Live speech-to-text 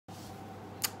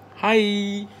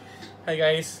Hi! Hi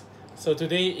guys. So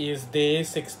today is day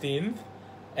 16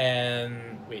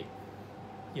 and wait.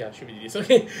 Yeah, should be this.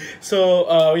 Okay.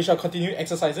 So we shall continue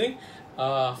exercising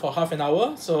for half an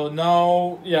hour. So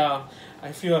now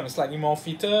I feel I'm slightly more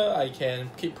fitter. I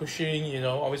can keep pushing,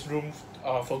 always room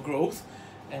for growth.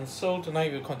 And so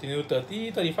tonight we'll continue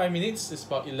 35 minutes. It's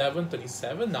about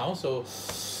 11:37 now. So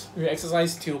we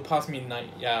exercise till past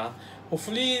midnight. Yeah.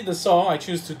 Hopefully the song I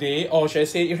choose today, or should I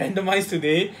say randomized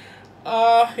today,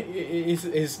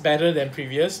 is better than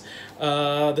previous.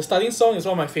 The starting song is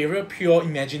one of my favorite, Pure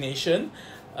Imagination.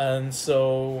 And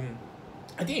so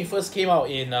I think it first came out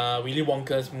in Willy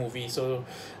Wonka's movie. So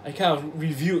I kind of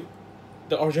reviewed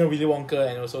the original Willy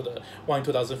Wonka and also the one in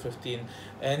 2015.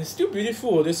 And it's still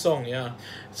beautiful, this song, yeah.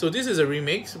 So this is a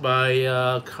remix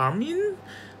by Carmen.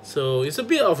 So it's a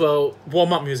bit of a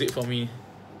warm-up music for me.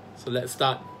 So let's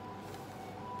start.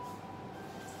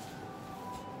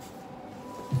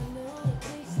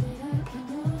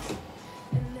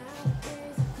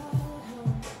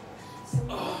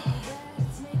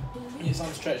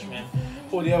 Some stretch, man.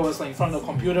 Whole day I was in front of the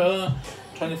computer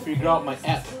trying to figure out my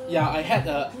app. Yeah,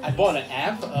 I bought an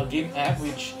app, a game app,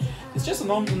 which is just a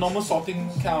normal sorting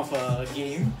kind of a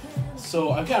game.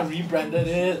 So I kind of rebranded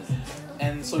it,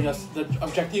 and so yes, the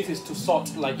objective is to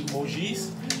sort like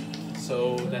emojis.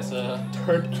 So there's a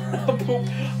third poop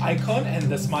icon and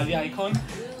the smiley icon.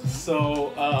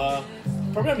 So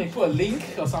probably I may put a link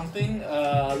or something.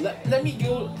 Let me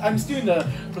go. I'm still in the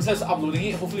process of uploading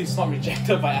it. Hopefully it's not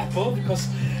rejected by Apple, because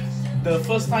the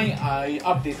first time I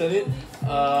updated it,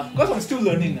 because I'm still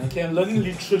learning. Okay, I'm learning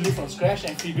literally from scratch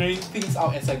and figuring things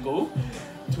out as I go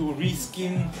to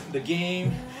reskin the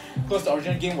game. Because the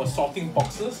original game was sorting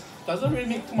boxes, doesn't really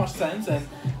make too much sense, and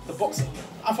the box,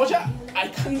 unfortunately, I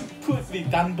can't put the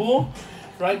Dunbo,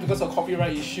 right, because of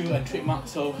copyright issue and trademark.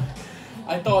 So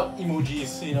I thought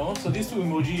emojis, so these two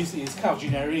emojis is kind of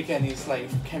generic and it's like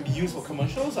can be used for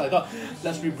commercials. So I thought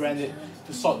let's rebrand it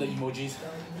to sort the emojis.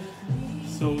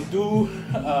 So do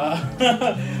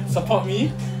support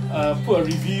me, put a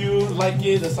review, like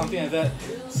it or something like that.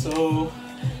 So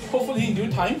hopefully in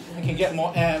due time I can get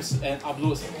more apps and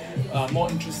upload more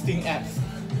interesting apps,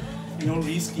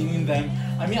 reskinning them.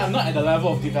 I mean, I'm not at the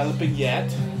level of developing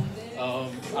yet.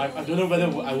 I don't know whether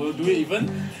I will do it even,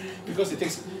 because it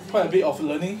takes quite a bit of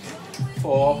learning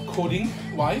for coding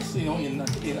wise, in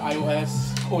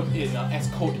iOS code, in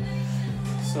Xcode.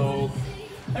 So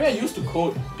I mean, I used to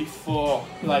code before,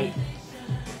 like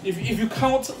if you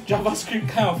count JavaScript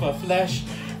kind of a Flash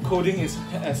coding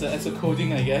as a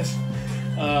coding, I guess,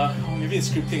 or maybe it's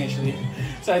scripting actually.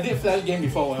 So I did Flash game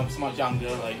before when I was much younger,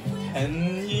 like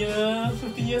 10 years,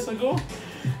 15 years ago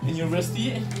in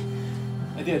university.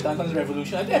 I did a Dance Dance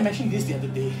Revolution. I think I mentioned this the other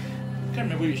day. I can't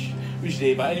remember which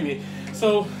day, but anyway.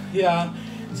 So yeah,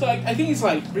 so I think it's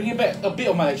like bringing back a bit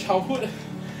of my childhood,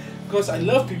 because I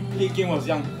love to play games when I was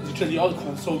young. Literally all the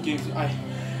console games.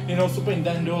 Super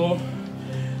Nintendo,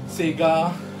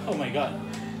 Sega. Oh my god,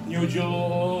 Neo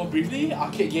Geo briefly,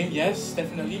 arcade game, yes,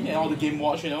 definitely, and all the Game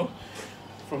Watch.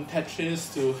 From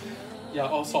Tetris to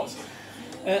all sorts.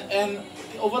 And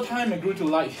over time I grew to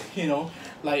like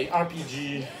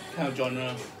RPG kind of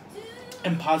genre,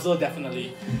 and puzzle,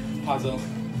 definitely puzzle.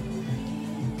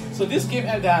 So this game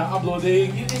app that I'm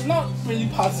uploading, it's not really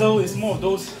puzzle, it's more of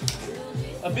those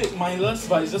a bit mindless,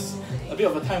 but it's just a bit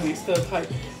of a time waster type,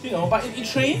 but it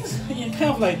trains, it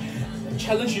kind of like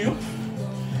challenge you,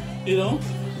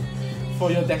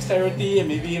 for your dexterity and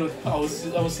maybe I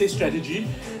would say strategy,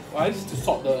 right? To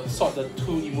sort the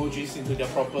two emojis into their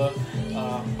proper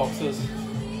boxes.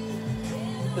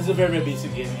 It's a very, very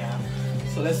basic game, yeah.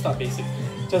 So let's start basic.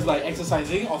 Just like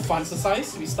exercising or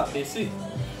FUN-xercise, we start basic.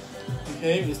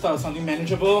 Okay, we start with something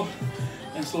manageable,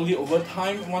 and slowly over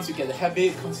time, once you get the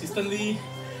habit consistently,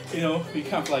 we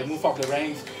kind of like move up the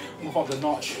ranks, move up the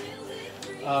notch,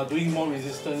 doing more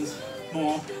resistance,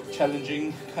 more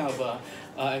challenging kind of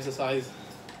exercise.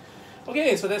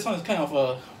 Okay, so that one is kind of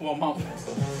a warm up.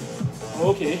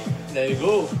 Okay, there you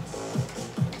go.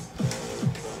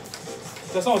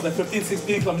 That one was like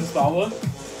 15-16 kilometers per hour.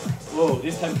 Whoa,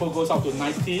 this tempo goes up to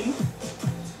 19,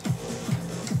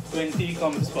 20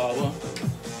 kilometers per hour.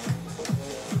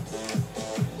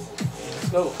 Let's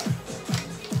go.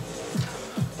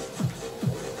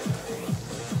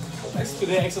 Let's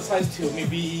today exercise till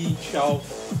maybe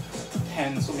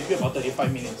 12:10, so maybe about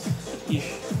 35 minutes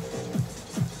ish.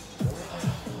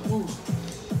 Ooh.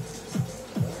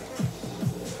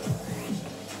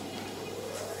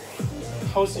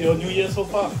 How's your New Year so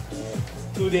far?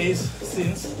 2 days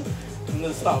since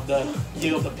the start of the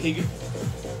year of the pig.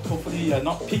 Hopefully you're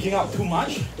not picking up too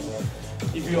much.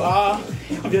 If you are,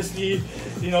 obviously,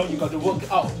 you know, you got to work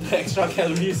out the extra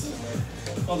calories,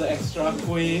 all the extra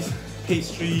kuehs,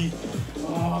 pastry,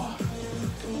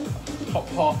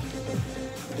 hot,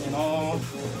 and all.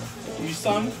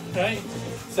 Yusan, right?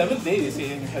 7th day they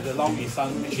say we have the Lao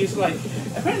Yusan, which is like,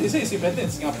 apparently they say it's invented in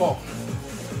Singapore.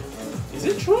 Is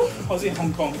it true? Or is it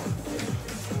Hong Kong?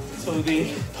 So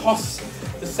they toss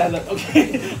the salad,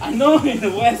 okay? I know in the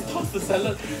West, toss the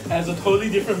salad has a totally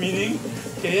different meaning,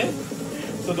 okay?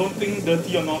 So don't think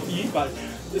dirty or naughty, but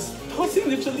it's tossing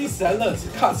literally salads,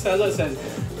 cut salads and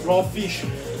raw fish,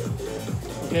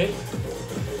 okay?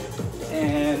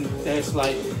 And there's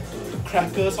like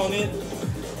crackers on it.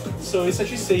 So it's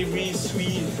actually savory,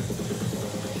 sweet.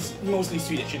 It's mostly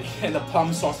sweet actually, and the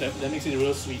plum sauce that makes it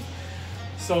real sweet.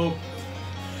 So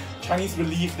Chinese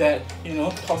believe that, you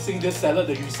know, tossing this salad,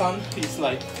 the yusan, is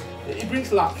like, it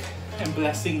brings luck and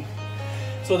blessing.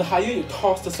 So the higher you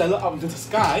toss the salad up into the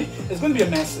sky, it's going to be a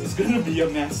mess. It's going to be a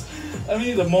mess. I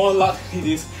mean, the more luck it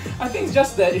is. I think it's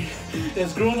just that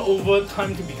it's grown over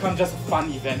time to become just a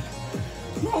fun event.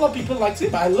 Not a lot of people like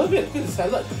it, but I love it. Look at the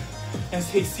salad. And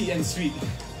it's tasty and sweet.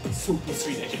 Super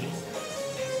sweet actually.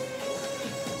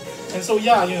 And so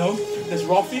yeah, you know, there's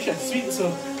raw fish and sweet,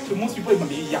 so to most people it might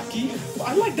be yucky. But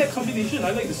I like that combination.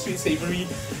 I like the sweet savory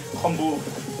combo.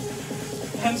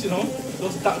 Hence, you know,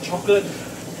 those dark chocolate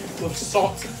with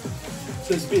salt.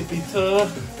 So it's a bit bitter,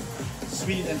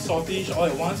 sweet and saltish all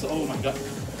at once. Oh my god.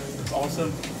 It's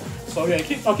awesome. Sorry, I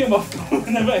keep talking about food,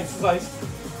 never exercise.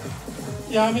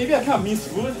 Yeah, maybe I can't miss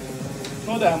food.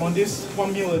 Know that I'm on this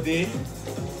 1 meal a day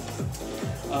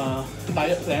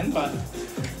diet plan, but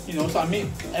you know, so I make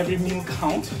every meal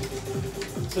count.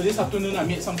 So this afternoon I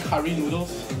made some curry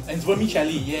noodles and it's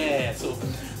vermicelli, yeah. So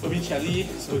vermicelli,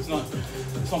 so it's not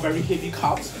very heavy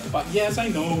carbs. But yes, I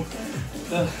know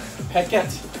the packet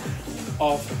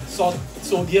of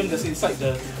sodium that's inside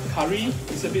the curry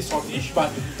is a bit saltish,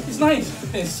 but it's nice.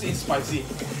 It's spicy,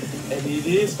 and it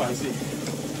is spicy.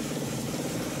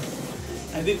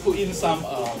 I did put in some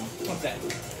what's that?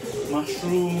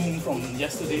 Mushroom from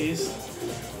yesterday's,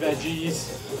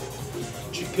 veggies,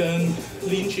 chicken,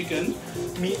 lean chicken,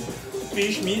 meat,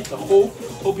 fish meat, the whole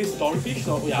piece of dory fish.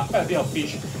 So yeah, quite a bit of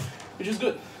fish, which is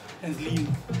good and lean.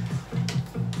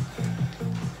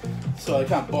 So I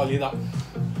can't boil it up.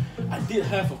 I did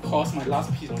have, of course, my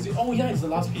last piece. Was it? Oh yeah, it's the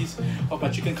last piece of my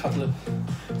chicken cutlet.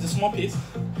 It's a small piece,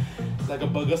 like a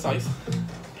burger size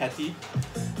patty,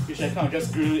 which I kind of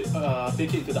just grill it,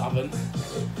 bake it into the oven.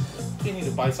 I need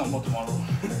to buy some more tomorrow.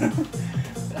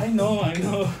 I know,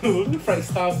 fried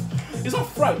stuff. It's not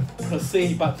fried per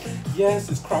se, but yes,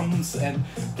 it's crumbs and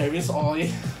there is oil.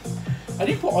 I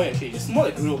didn't put oil actually, it's more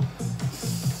like grill.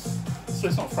 So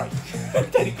it's not fried.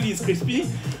 Technically it's crispy,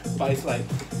 but it's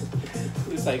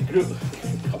like grilled,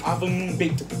 oven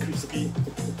baked crispy.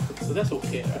 So that's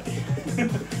okay,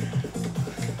 right?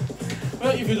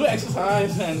 Well, if you do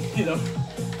exercise and you know,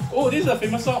 oh, this is a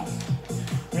famous song.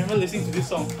 Remember listening to this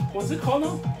song? What's it called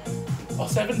now? Oh,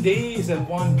 7 days and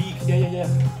 1 week. Yeah.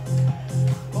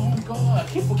 Oh my god, I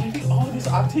keep forgetting all these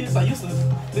artists. I used to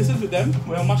listen to them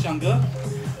when I was much younger.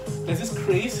 There's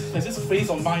this phase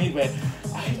of mine where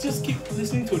I just keep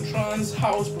listening to trance,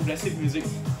 house, progressive music,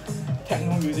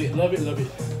 techno music. Love it.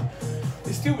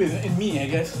 It's still in me, I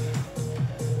guess.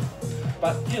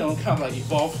 But you know, kind of like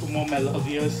evolved to more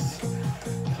melodious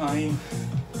kind.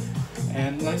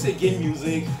 And like I said, game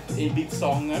music, a big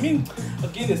song. I mean,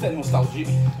 again, there's that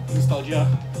nostalgia.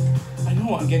 I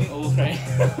know I'm getting old, right?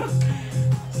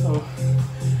 So,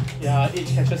 yeah,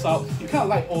 age catches up. You kind of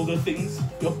like older things,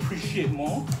 you appreciate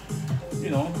more.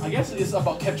 You know, I guess it's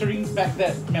about capturing back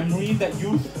that memory, that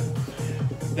youth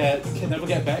that you can never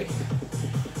get back.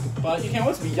 But you can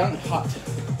always be young at heart,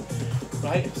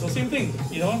 right? So same thing,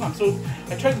 you know,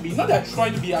 I try to be, not that I try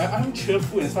to be, I'm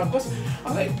cheerful and stuff, because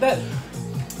I like that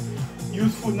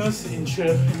youthfulness in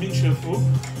being cheerful.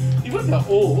 Even if you're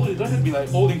old, you don't have to be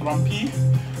like old and grumpy.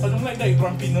 I don't like that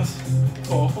grumpiness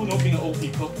for being old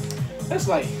people. That's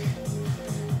like,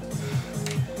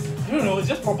 I don't know, it's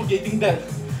just propagating that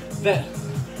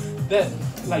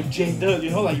like jaded, you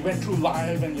know, like you went through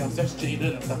life and you're just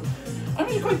jaded and stuff. I'm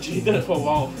actually quite jaded for a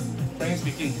while, frankly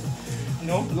speaking. You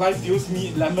know, life deals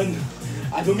me lemon.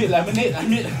 I don't make lemonade, I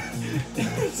make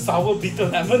sour bitter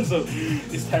lemon, so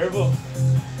it's terrible.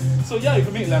 So yeah, you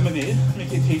can make lemonade,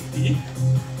 make it tasty,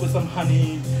 put some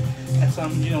honey, add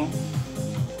some, you know,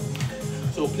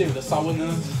 so play with the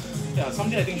sourness. Yeah,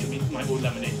 someday I think should make my own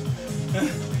lemonade.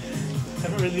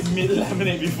 Haven't really made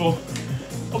lemonade before.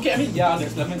 Okay, I mean, yeah,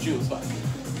 there's lemon juice, but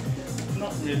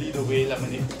not really the way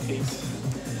lemonade tastes.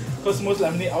 Because most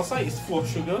lemonade outside is full of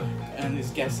sugar and it's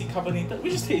gassy carbonated,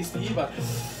 which is tasty, but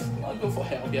not good for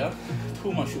health, yeah.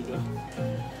 Too much sugar.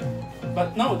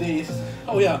 But nowadays,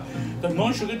 oh yeah, the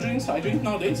non-sugar drinks I drink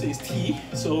nowadays is tea.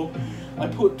 So I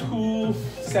put 2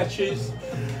 sachets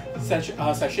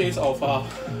of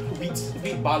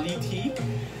wheat barley tea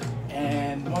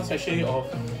and 1 sachet of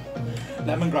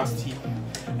lemongrass tea.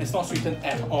 It's not sweetened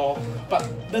at all, but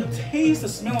the taste, the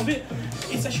smell of it,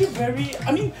 it's actually very,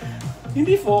 I mean,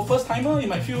 maybe for a first timer it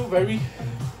might feel very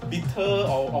bitter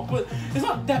or awkward. It's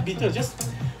not that bitter, just,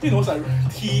 you know, it's like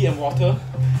tea and water.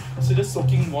 So just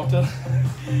soaking water,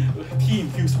 tea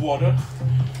infused water.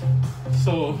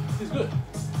 So it's good.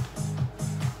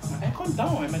 My aircon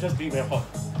down, or am I just being very hot?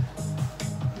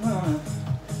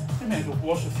 Maybe I have to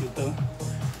wash the filter.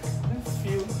 Let's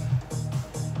feel.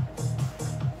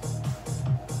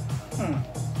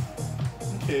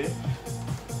 Okay.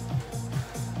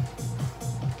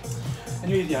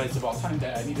 Anyway, yeah, it's about time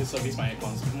that I need to service my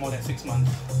aircon. It's been more than 6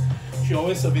 months. You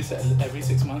always service it every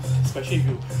 6 months, especially if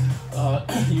you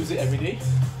use it every day.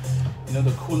 You know,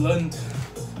 the coolant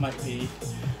might be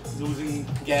losing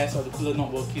gas or the coolant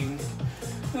not working,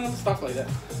 you know, stuff like that.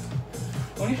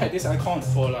 I only had this aircon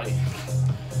for like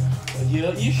a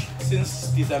year-ish, since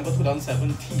December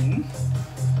 2017.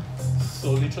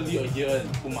 So literally a year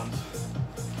and 2 months.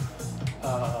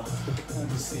 Let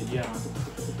me see, yeah,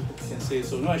 I can say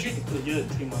so. No, actually a year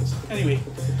and 3 months. Anyway,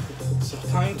 so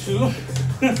time to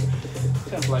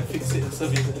kind of like fix it and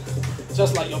service it.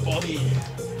 Just like your body.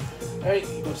 Alright,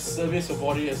 you got to service your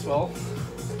body as well.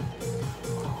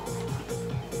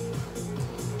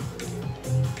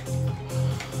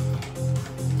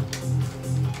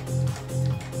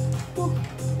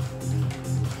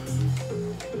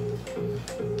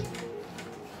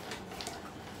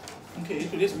 Okay,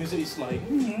 today's music is like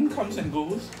comes and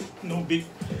goes. No big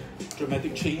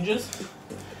dramatic changes.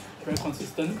 Very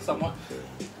consistent somewhat.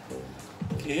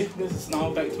 Okay, this is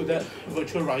now back to that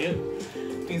Virtual Riot.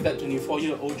 I think it's that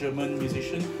 24-year-old German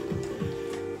musician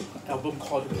album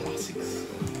called Classics.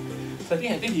 So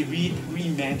I think he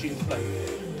reimagined like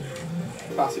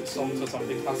classic songs or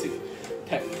something, classic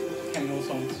techno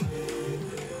songs.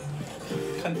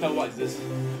 Can't tell what is this.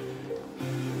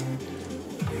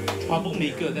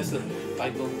 Troublemaker, that's the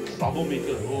title.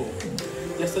 Troublemaker. Oh,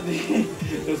 yesterday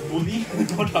there was Bully,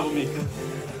 not Troublemaker.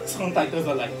 Song titles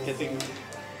are like getting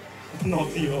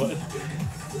naughty or what.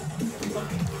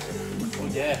 Oh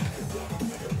yeah.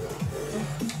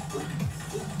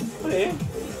 Okay.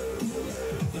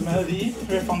 The melody,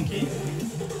 very funky.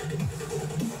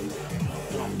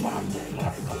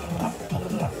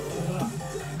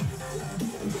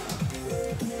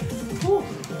 Whew.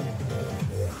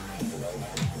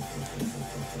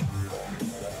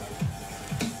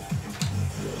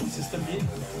 Consistent beat.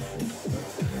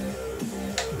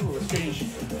 Ooh, strange.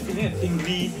 Feeling a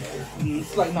tingly,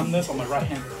 slight numbness on my right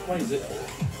hand. Why is it?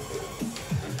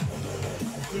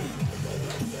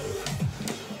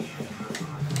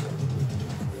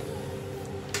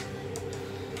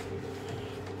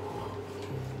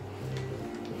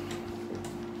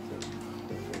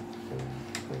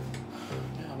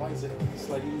 Why is it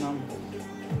slightly numb?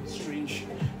 Strange.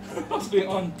 What's going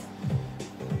on?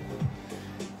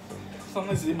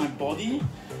 Sometimes it's in my body,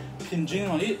 pinging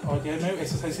on it, or am I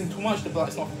exercising too much, the blood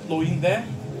is not flowing there.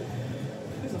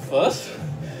 This is the first.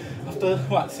 After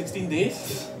what, 16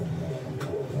 days?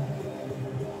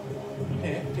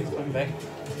 Okay, it's coming back.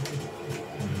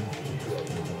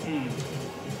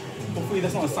 Hopefully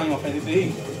that's not a sign of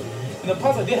anything. In the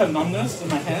past I did have numbness in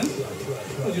my hands.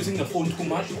 I was using the phone too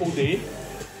much whole day.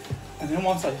 And then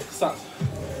once I start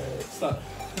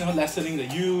lessening the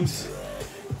use,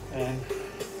 and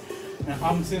my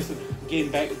arm seems to gain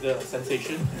back the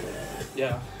sensation.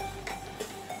 Yeah.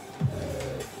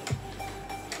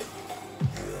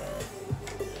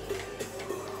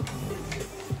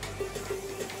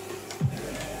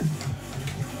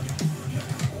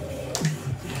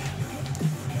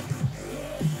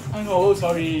 I know,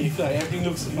 sorry if like everything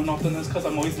looks monotonous because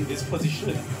I'm always in this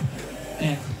position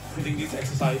and doing this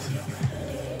exercise.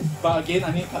 But again,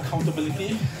 I need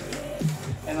accountability,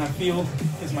 and I feel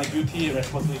it's my duty and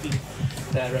responsibility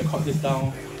that I record this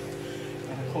down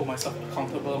and I hold myself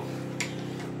accountable,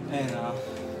 and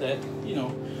that, you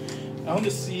know, I want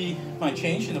to see my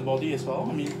change in the body as well.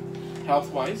 I mean,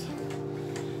 health-wise.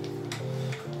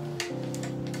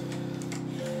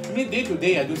 I mean, day to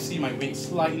day, I do see my weight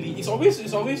slightly. It's always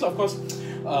of course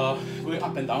going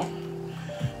up and down,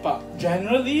 but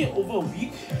generally over a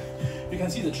week, you can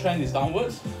see the trend is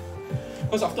downwards.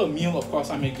 Because after a meal, of course,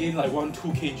 I may gain like 1-2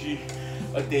 kg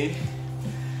a day,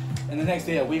 and the next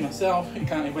day I weigh myself, it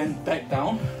kind of went back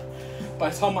down. but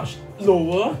it's how much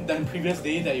lower than previous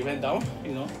day that it went down,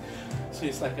 you know. So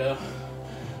it's like a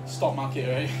stock market,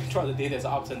 right? Throughout the day there's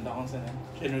ups and downs, and then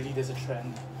generally there's a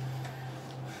trend.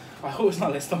 I hope it's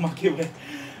not like stock market where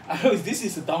I hope this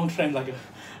is a downtrend, like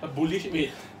a bullish,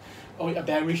 a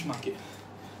bearish market.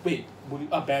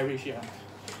 Bearish, yeah.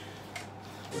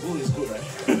 Bull is good, right?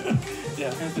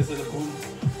 Yeah, hence this is a bull,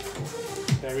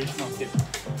 bearish market.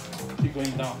 Keep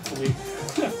going down, so wait.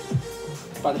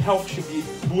 But health should be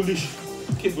bullish,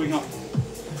 keep going up.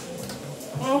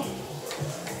 Well,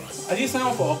 I did sign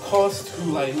up for a course to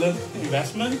like learn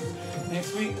investment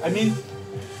next week. I mean,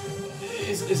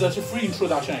 it's a free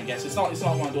introduction, I guess. It's not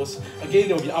one of those. Again,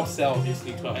 there will be upsell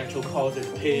obviously to our actual course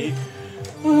and pay,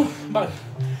 but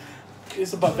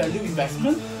it's about value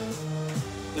investment,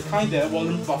 the kind that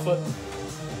Warren Buffett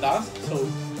does. So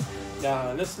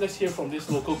yeah, let's hear from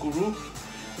this local guru,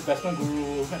 investment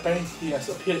guru. Apparently he has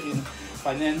appeared in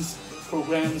finance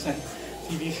programs and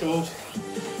TV shows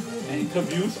and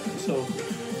interviews. So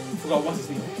I forgot what's his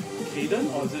name,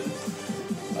 Caden, or is it?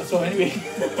 So anyway,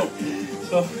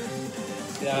 so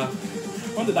yeah,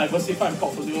 I want to diversify my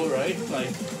portfolio, right? Like,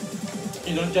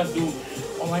 you don't just do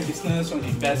online business, or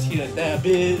invest here and there a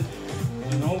bit,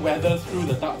 you know, weather through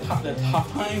the tough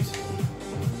times.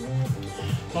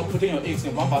 Not putting your eggs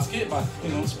in one basket, but you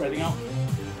know, spreading out.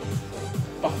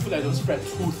 But hopefully I don't spread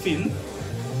too thin,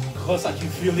 because I can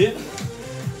feel it.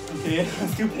 Okay, I'm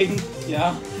still paying,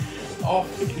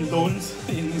 off in loans,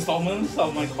 in installments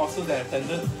of my courses that I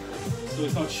attended. So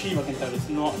it's not cheap, I can tell you, it's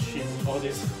not cheap, all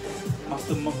these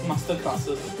master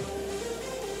classes.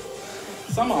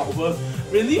 Some are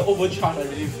really overcharged, I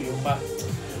really feel, but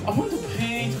I want to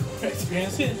pay to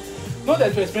experience it. Not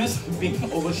that to experience being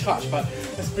overcharged, but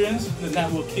experience the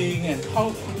networking and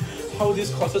how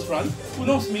these courses run. Who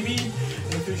knows, maybe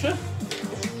in the future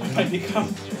I might become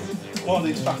one of the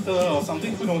instructor or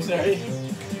something, who knows, right?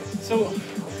 So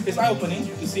it's eye-opening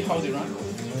to see how they run.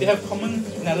 They have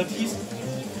commonalities,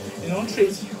 you know,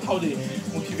 traits, how they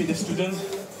motivate the students,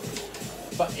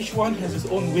 but each one has its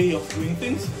own way of doing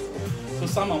things. So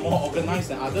some are more organized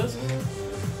than others,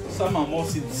 some are more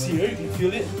sincere, you can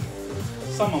feel it,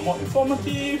 some are more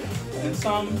informative, and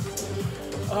some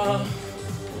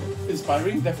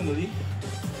inspiring, definitely.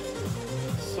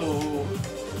 So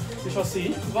we shall see,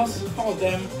 because all of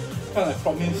them kind of like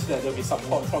promise that there'll be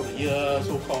support throughout the year,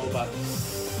 so-called, but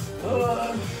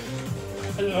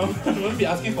I don't know, I'm going to be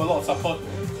asking for a lot of support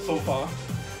so far.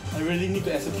 I really need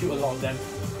to execute a lot of them.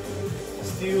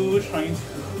 Still trying to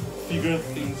figure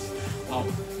things out.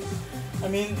 I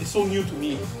mean, it's so new to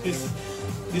me,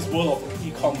 this world of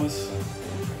e-commerce.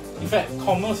 In fact,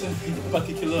 commerce in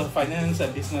particular, finance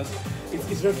and business,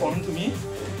 it's very foreign to me.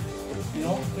 You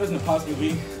know, because in the past we've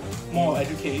been more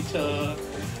educator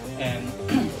and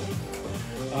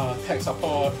tech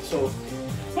support, so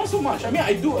not so much. I mean,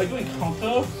 I do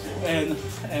encounter and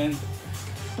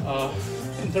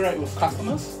interact with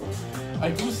customers. I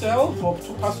do sell for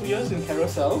past 2 years in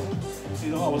Carousel.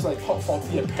 You know, I was like top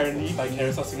 40 apparently by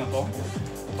Carousel Singapore.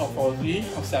 Top 40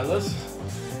 of sellers,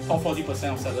 top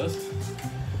 40% of sellers.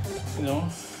 You know,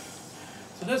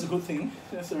 so that's a good thing.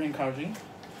 That's very encouraging.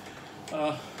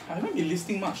 I haven't been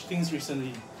listing much things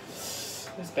recently.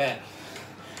 That's bad.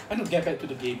 I need to get back to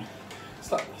the game.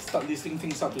 Start listing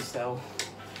things up to sell.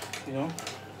 You know,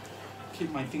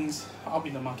 keep my things up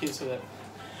in the market so that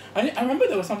I remember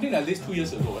there was something that I listed 2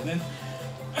 years ago, and then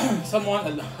someone,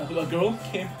 a girl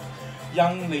came,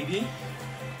 young lady,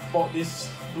 bought this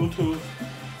Bluetooth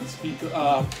speaker,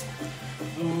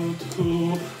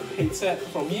 Bluetooth headset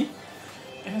from me,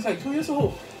 and it's like 2 years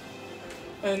old,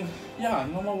 and yeah,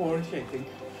 no more warranty, I think,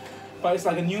 but it's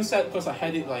like a new set because I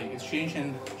had it like exchanged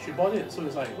and she bought it, so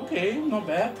it's like, okay, not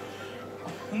bad,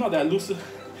 not that I lose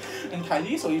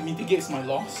entirely, so it mitigates my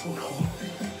loss, so-called.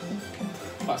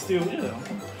 But still, you know,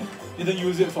 didn't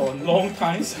use it for a long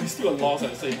time, so it's still a loss,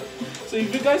 I'd say. So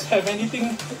if you guys have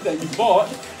anything that you bought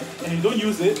and you don't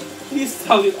use it, please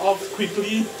sell it off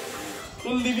quickly.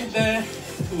 Don't leave it there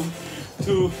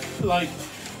to like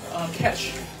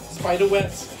catch spider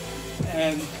webs,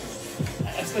 and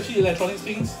especially electronics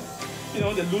things, you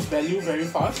know, they lose value very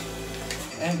fast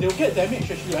and they'll get damaged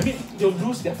actually. I mean, they'll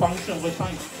lose their function over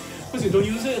time because they don't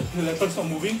use it, the electronics not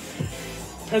moving.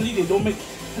 Apparently they don't make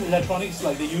electronics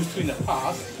like they used to in the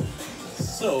past,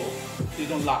 so they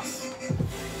don't last.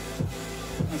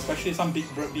 Especially some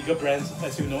bigger brands,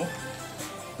 as you know.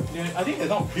 I think they're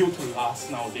not built to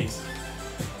last nowadays.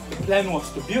 The plan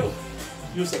was to build,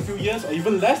 use a few years or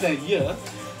even less than a year,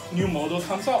 new model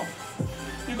comes out.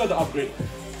 You got to upgrade.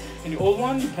 And the old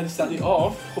one, you can sell it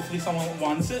off. Hopefully someone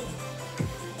wants it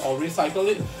or recycle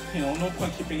it. You know, no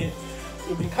point keeping it.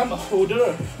 You become a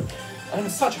holder I'm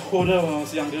such a holder when I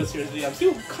was younger, seriously. I'm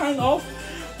still kind of,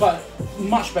 but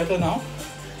much better now.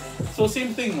 So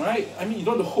same thing, right? I mean, you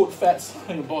don't want to hold fats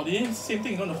in your body. Same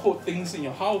thing, you don't want to hold things in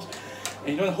your house, and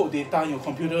you don't want to hold data in your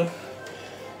computer.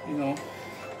 You know,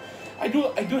 I do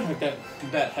have that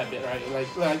bad habit,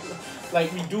 right?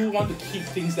 Like we do want to keep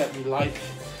things that we like,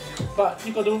 but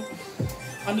you got to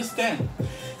understand,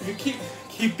 if you keep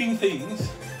keeping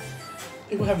things,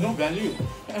 it will have no value.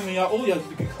 And when you're old, you're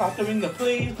cluttering the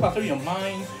place, cluttering your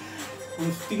mind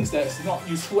with things that's not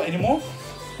useful anymore.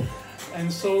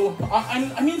 And so,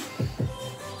 I mean,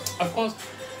 of course,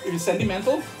 if it's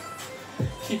sentimental,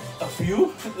 keep a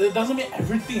few. It doesn't mean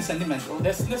everything is sentimental.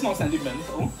 That's not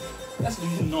sentimental. That's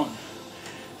really not.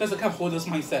 That's the kind of holder's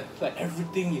mindset. Like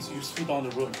everything is useful down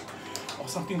the road, or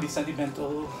something be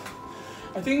sentimental.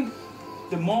 I think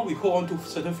the more we hold on to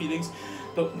certain feelings,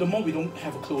 the more we don't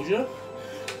have a closure,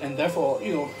 and therefore,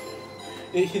 you know,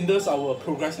 it hinders our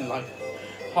progress in life.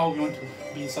 How we want to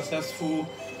be successful.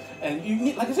 And you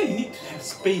need, like I said, you need to have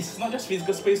space, not just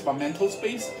physical space, but mental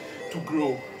space to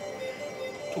grow,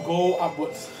 to go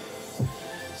upwards.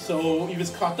 So if it's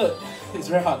cluttered, it's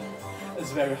very hard.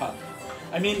 It's very hard.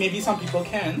 I mean, maybe some people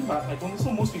can, but I don't think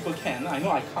so most people can. I know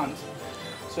I can't.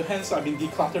 So hence, I've been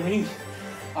decluttering,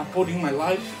 upholding my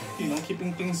life, you know,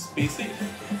 keeping things basic.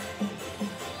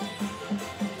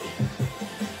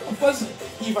 Of course,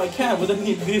 if I can, I wouldn't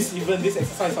need this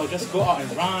exercise. I'll just go out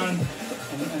and run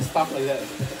and stuff like that.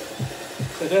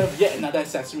 So there are yet another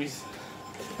accessories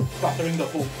cluttering the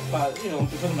home. But you know,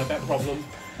 because of my back problem,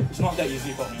 it's not that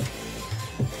easy for me.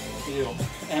 You know,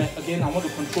 and again, I want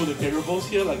to control the variables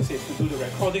here, like I said, to do the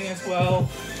recording as well,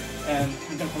 and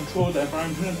I can control the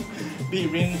environment, be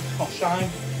it rain or shine.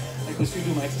 I can still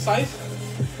do my exercise.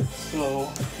 So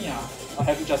yeah, I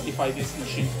have to justify this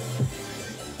machine.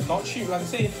 Not cheap, like I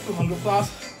say, 200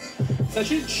 plus. It's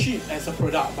actually cheap as a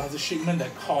product, but it's a shipment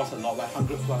that costs a lot, like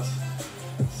 100 plus.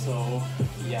 So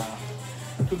yeah,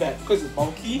 too bad, because it's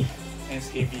bulky and it's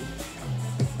heavy.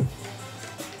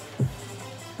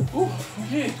 Ooh,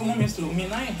 okay, 2 more minutes to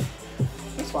midnight.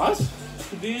 That's fast.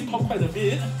 Today talked quite a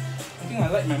bit. I think I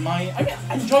like my mind. I mean,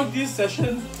 I enjoyed this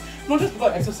session, not just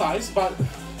because of exercise, but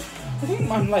I think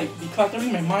I'm like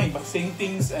decluttering my mind by saying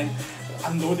things and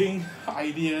unloading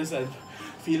ideas and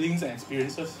feelings and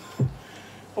experiences.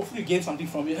 Hopefully you gain something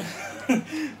from it.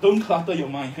 Don't clutter your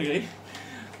mind, okay?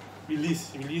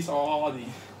 Release all the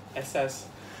excess.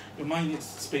 Your mind needs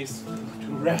space to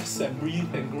rest and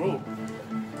breathe and grow.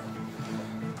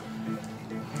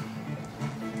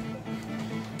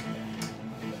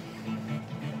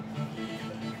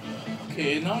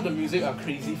 Okay, now the music are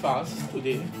crazy fast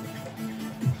today.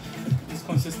 It's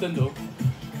consistent though.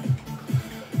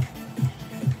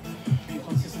 You're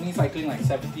consistently cycling like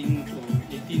 17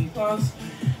 to 18 plus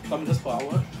kilometers per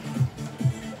hour.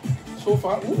 So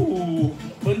far, ooh,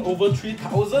 burned over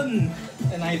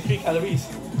 3,093 calories.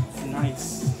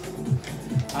 Nice.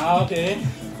 Okay,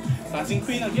 Dancing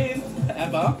Queen again,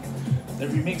 ABBA, the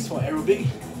remix for aerobic.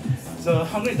 It's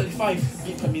 135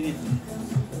 beats per minute.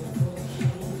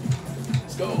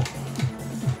 Let's go.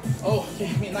 Oh,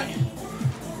 okay, midnight.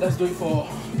 Let's do it for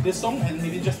this song and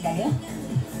maybe just one more.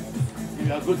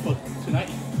 We are good for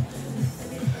tonight.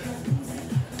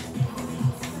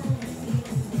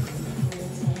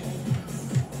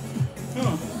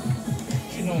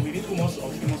 No, maybe 2 more or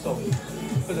 3 more songs.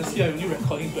 Because I see I'm only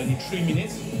recording 23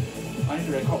 minutes. I need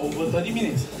to record over 30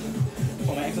 minutes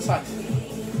for my exercise.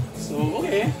 So,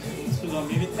 okay, so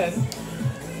maybe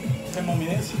 10 more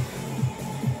minutes.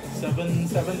 7,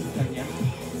 and yeah.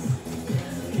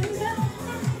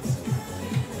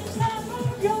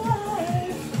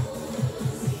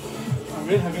 I'm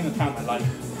really having the time of my life.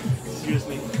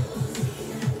 Seriously.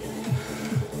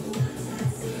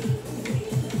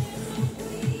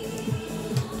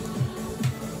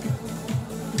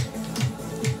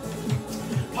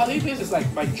 Partly this is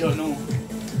like my journal,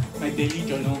 my daily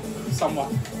journal,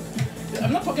 somewhat.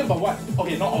 I'm not talking about what,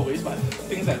 okay, not always, but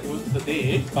things that do the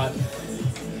day, but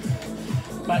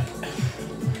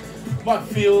what I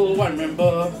feel, what I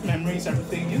remember, memories,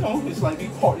 everything, you know, it's like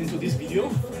being poured into this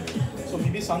video. So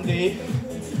maybe someday,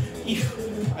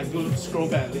 if I do scroll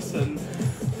back and listen,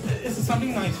 it's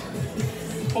something nice.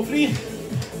 Hopefully,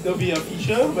 there'll be a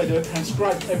feature where they'll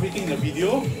transcribe everything in the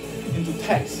video into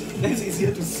text. Then it's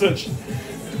easier to search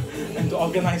and to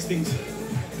organize things,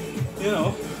 you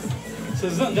know. So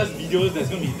it's not just videos that's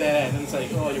going to be there and then it's like,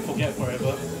 oh, you forget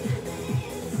forever.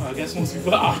 Well, I guess most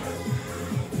people are.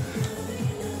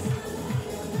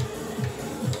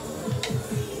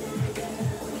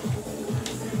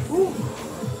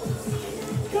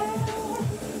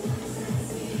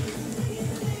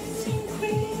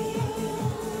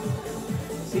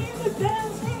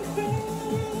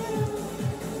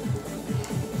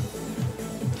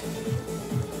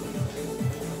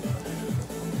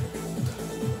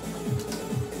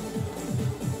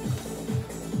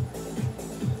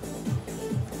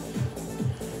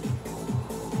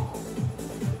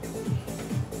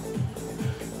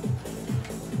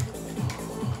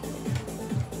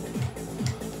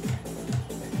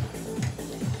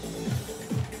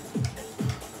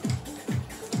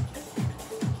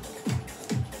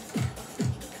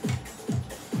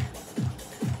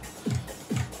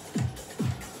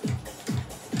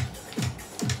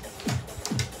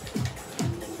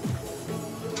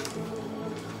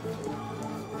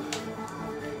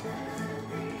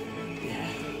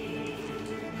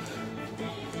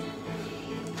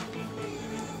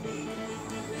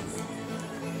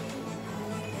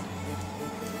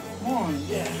 Come on,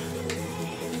 yeah.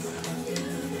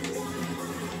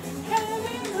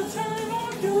 Having the time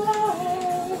of your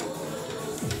life.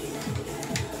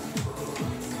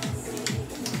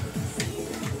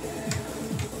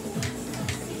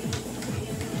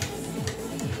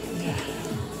 Yeah.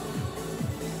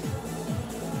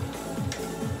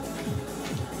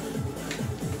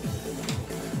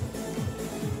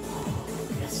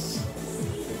 Yes.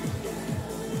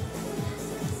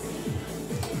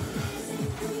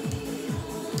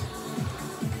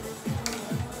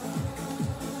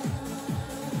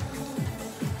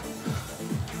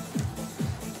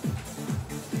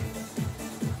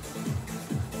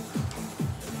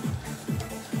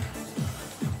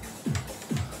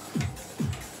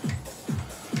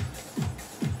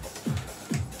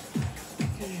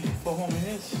 Okay, 4 more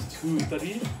minutes,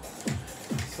 2:30.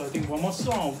 So I think one more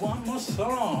song.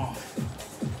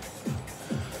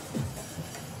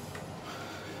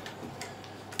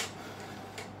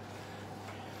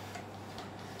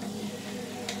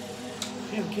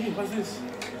 Okay, what's this?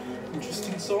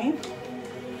 Interesting song.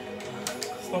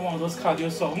 It's not one of those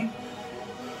cardio songs.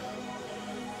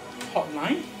 Hot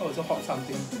 9? Oh, it's a hot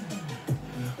something.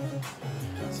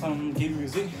 Some game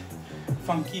music.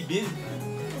 Funky beat.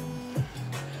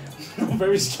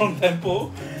 Very strong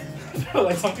tempo. Felt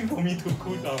like something for me to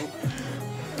cool down.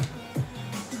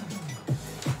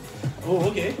 Oh,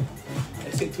 okay.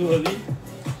 I said too early.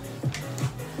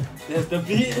 There's the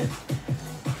beat.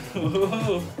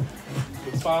 Oh,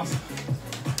 it's fast.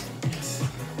 Yes.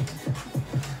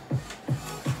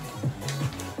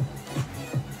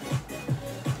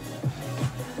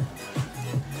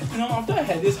 You know, after I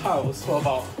had this house for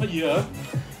about a year,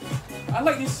 I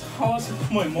like this house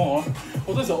more and more.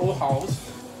 Although it's an old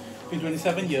house, been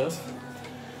 27 years.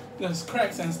 There's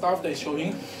cracks and stuff that's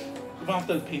showing, even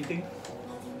after the painting.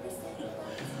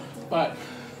 But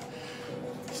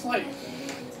it's like,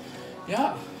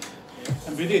 yeah,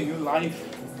 I'm building a new life,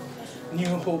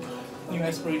 new hope, new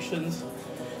aspirations.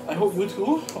 I hope you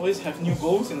too always have new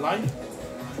goals in life,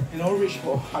 you know, reach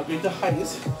for greater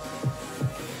heights.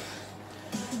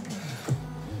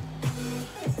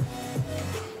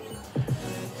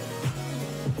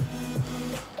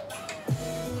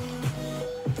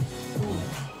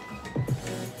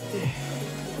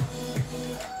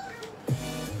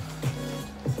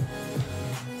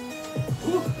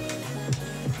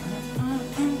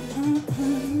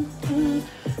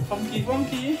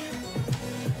 Funky,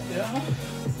 yeah.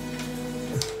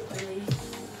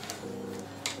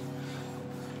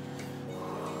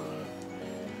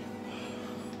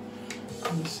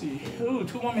 Let me see. Oh,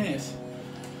 2 more minutes.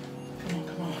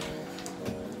 Come on.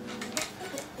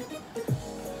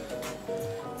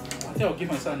 I think I'll give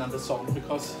myself another song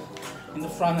because in the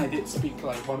front I did speak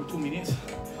like 1-2 minutes.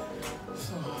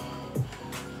 So,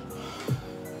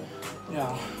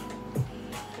 yeah.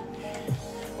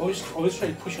 Always try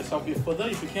to push yourself a bit further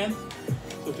if you can.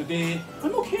 So today,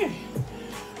 I'm okay.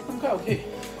 I'm quite okay.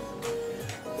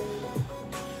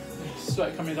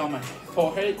 Sweat coming down my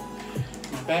forehead,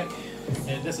 my back,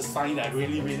 and that's a sign that I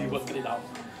really worked it out.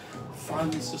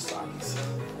 FUN-xercise.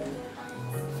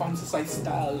 FUN-xercise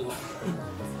style.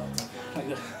 Like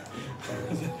the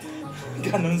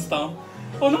Gangnam style.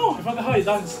 Oh no, I forgot how it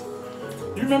dance.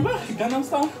 Do you remember Gangnam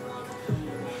style?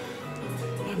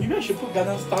 Maybe I should put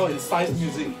Gangnam style in size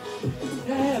music.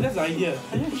 Yeah, that's the idea.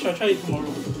 I should try it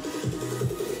tomorrow.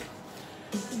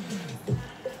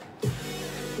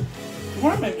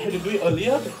 Tomorrow I might have to do it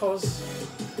earlier because...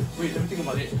 Wait, let me think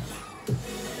about it.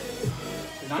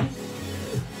 9?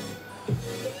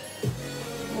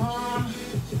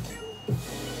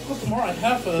 Because tomorrow I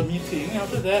have a meeting.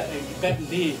 After that, I'll be back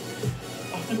late.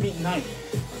 After midnight.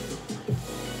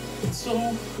 So...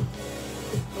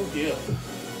 Oh dear.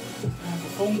 I have a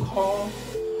phone call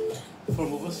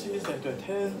from overseas that I have to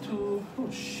attend to. Oh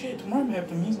shit, tomorrow I have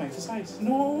to miss my exercise.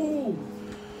 No!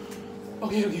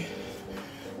 Okay.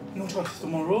 No choice.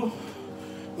 Tomorrow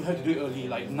we have to do it early,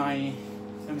 like 9.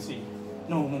 Let me see.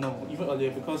 No. Even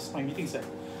earlier because my meeting's at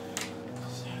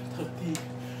 7:30.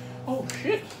 Oh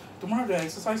shit! Tomorrow I have to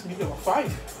exercise maybe about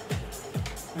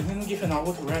 5. And then give an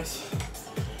hour to rest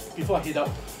before I head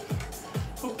out.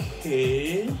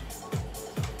 Okay.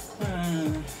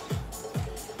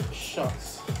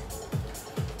 Shucks.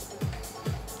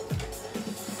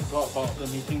 Forgot about the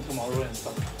meeting tomorrow and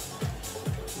stuff.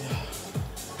 Yeah.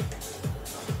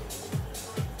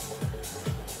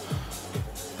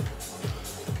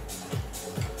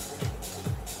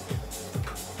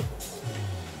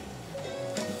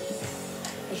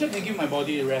 I should give my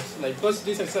body a rest, like because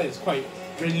this exercise is quite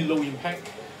really low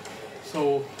impact.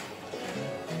 So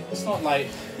it's not like,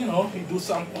 you know, you do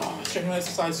some strenuous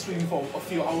exercise, swim for a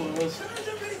few hours,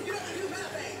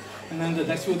 and then the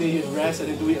next few days you rest and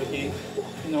then do it again.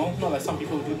 You know, not like some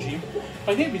people who do gym.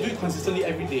 But I think if you do it consistently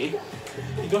every day,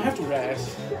 you don't have to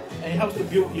rest, and it helps to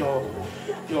build your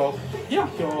what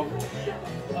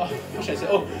should I say?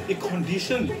 Oh, it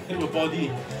conditions your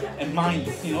body and mind.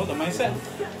 You know, the mindset.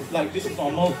 Like this is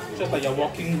normal, just like you're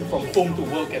walking from home to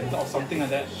work and or something like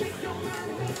that.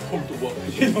 Home to work,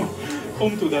 you know,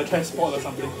 home to the transport or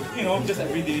something. You know, just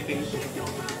everyday things.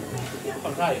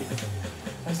 Alright,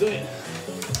 let's do it.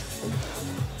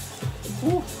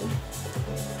 Woo.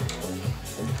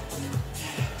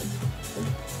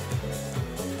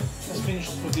 Let's finish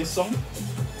with this song.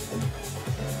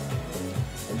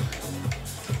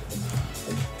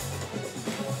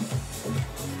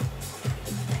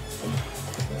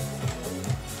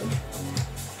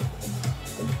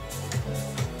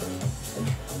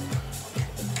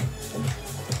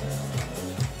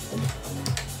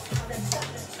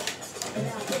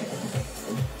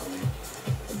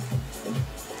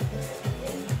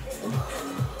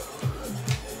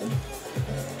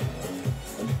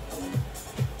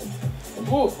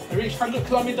 Oh, I reached 100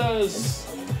 kilometers.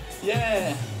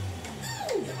 Yeah.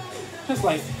 That's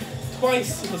like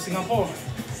twice to Singapore.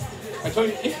 I told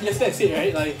you, yesterday I said,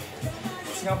 right? Like,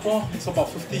 Singapore is about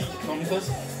 50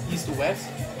 kilometers east to west.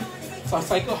 So I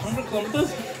cycled 100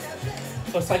 kilometers.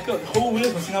 So I cycled the whole way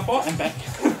from Singapore and back.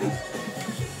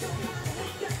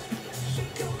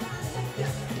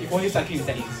 If only cycling is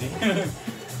that easy.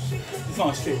 It's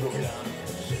not a straight road, yeah.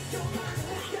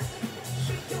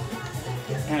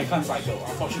 And I can't cycle,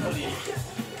 unfortunately. I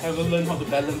haven't learned how to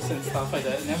balance and stuff like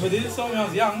that. Never did it so when I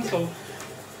was young, so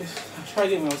I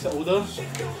tried it when I was older.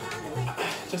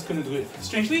 Just couldn't do it.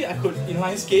 Strangely, I could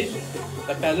inline skate,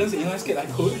 like balance inline skate I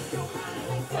could.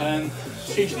 And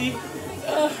strangely,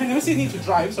 I never see need to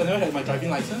drive, so I never had my driving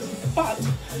license. But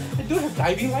I do have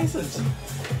diving license.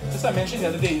 As I mentioned the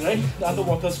other day, right? The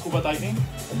underwater scuba diving.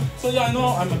 So yeah, I know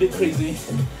I'm a bit crazy.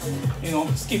 You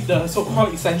know, skip the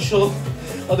so-called essential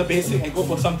or the basic and go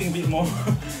for something a bit more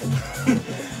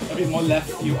a bit more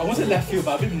left field. I won't say left field,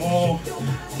 but a bit more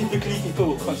typically people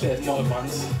would consider as more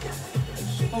advanced.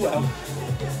 Oh well.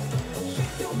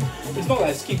 It's not like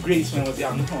I skipped grades when I was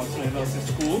young or when I was in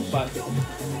school, but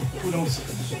who knows,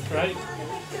 right?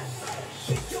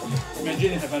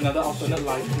 Imagine you have another alternate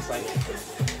life. It's like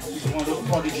one of those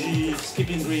prodigy,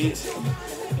 skipping grades,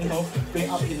 you know, going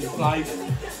up in life,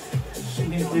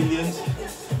 being brilliant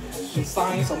in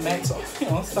science or maths or,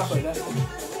 you know, stuff like that,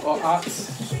 or arts.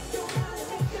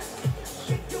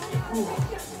 Whew.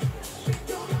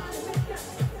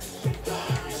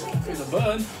 Just can feel the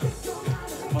burn,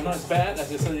 but not as bad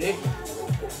as yesterday.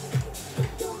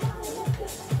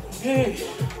 Okay,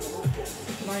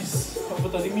 nice, over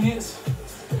 30 minutes.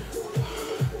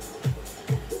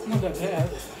 Not that bad.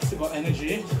 Still got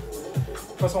energy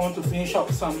because I want to finish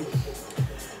up some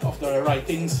of the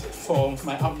writings for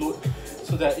my upload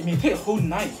so that it may take a whole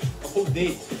night, a whole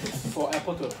day for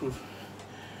Apple to approve.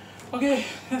 Okay,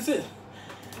 that's it.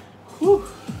 Whew.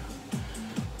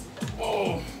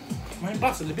 Oh, my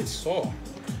butt's a little bit sore.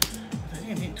 I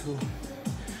think I need to,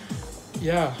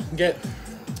 yeah, get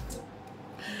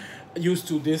used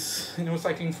to this, you know,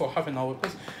 cycling for half an hour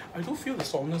because I do feel the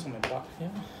soreness on my butt.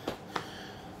 Yeah.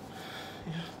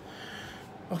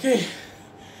 Okay,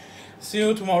 see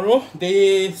you tomorrow,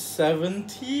 day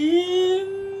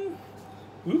 17.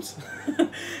 Oops.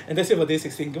 And that's it for day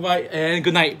 16. Goodbye and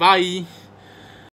good night. Bye.